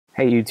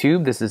Hey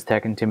YouTube, this is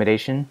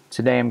TechIntimidation.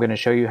 Today I'm going to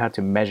show you how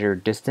to measure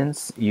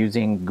distance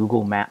using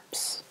Google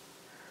Maps.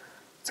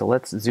 So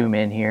let's zoom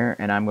in here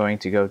and I'm going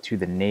to go to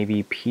the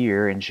Navy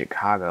Pier in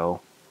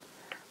Chicago.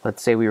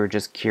 Let's say we were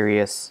just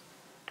curious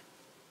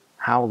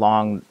how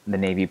long the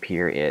Navy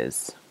Pier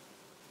is.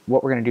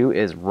 What we're going to do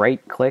is right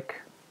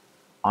click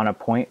on a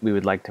point we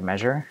would like to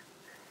measure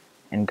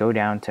and go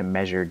down to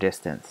measure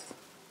distance.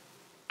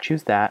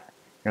 Choose that.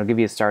 It'll give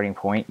you a starting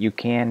point. You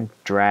can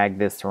drag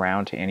this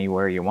around to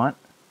anywhere you want.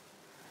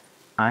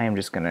 I am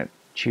just going to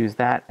choose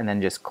that and then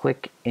just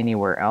click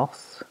anywhere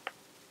else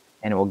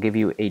and it will give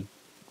you a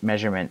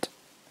measurement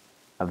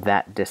of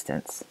that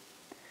distance.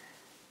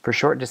 For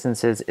short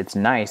distances it's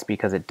nice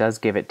because it does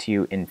give it to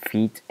you in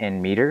feet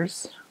and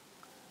meters.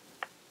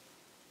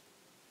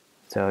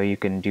 So you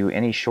can do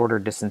any shorter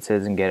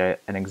distances and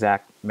get an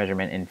exact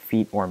measurement in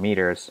feet or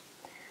meters.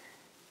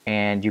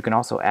 And you can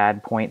also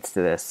add points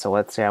to this. So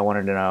let's say I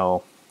wanted to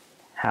know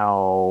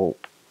how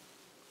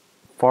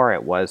far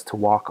it was to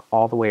walk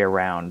all the way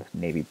around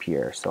Navy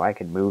Pier. So I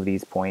could move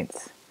these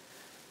points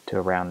to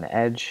around the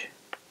edge.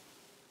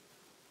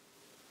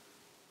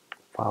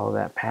 Follow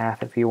that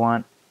path if you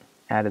want.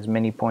 Add as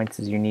many points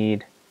as you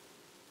need.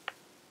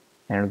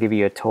 And it'll give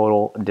you a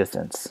total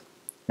distance.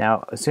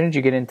 Now, as soon as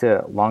you get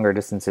into longer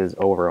distances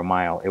over a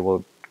mile, it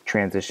will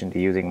transition to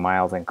using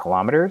miles and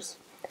kilometers.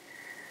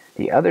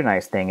 The other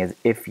nice thing is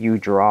if you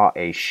draw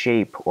a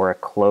shape or a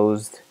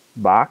closed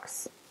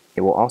box,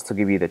 it will also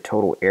give you the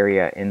total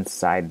area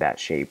inside that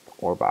shape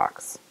or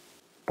box.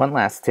 One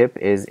last tip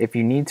is if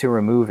you need to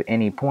remove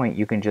any point,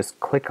 you can just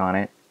click on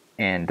it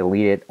and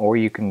delete it, or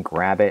you can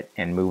grab it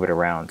and move it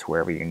around to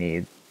wherever you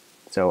need.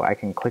 So I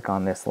can click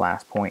on this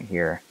last point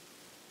here,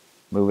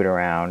 move it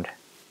around,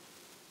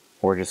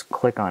 or just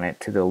click on it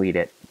to delete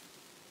it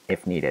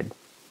if needed.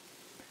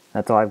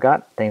 That's all I've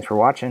got. Thanks for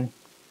watching.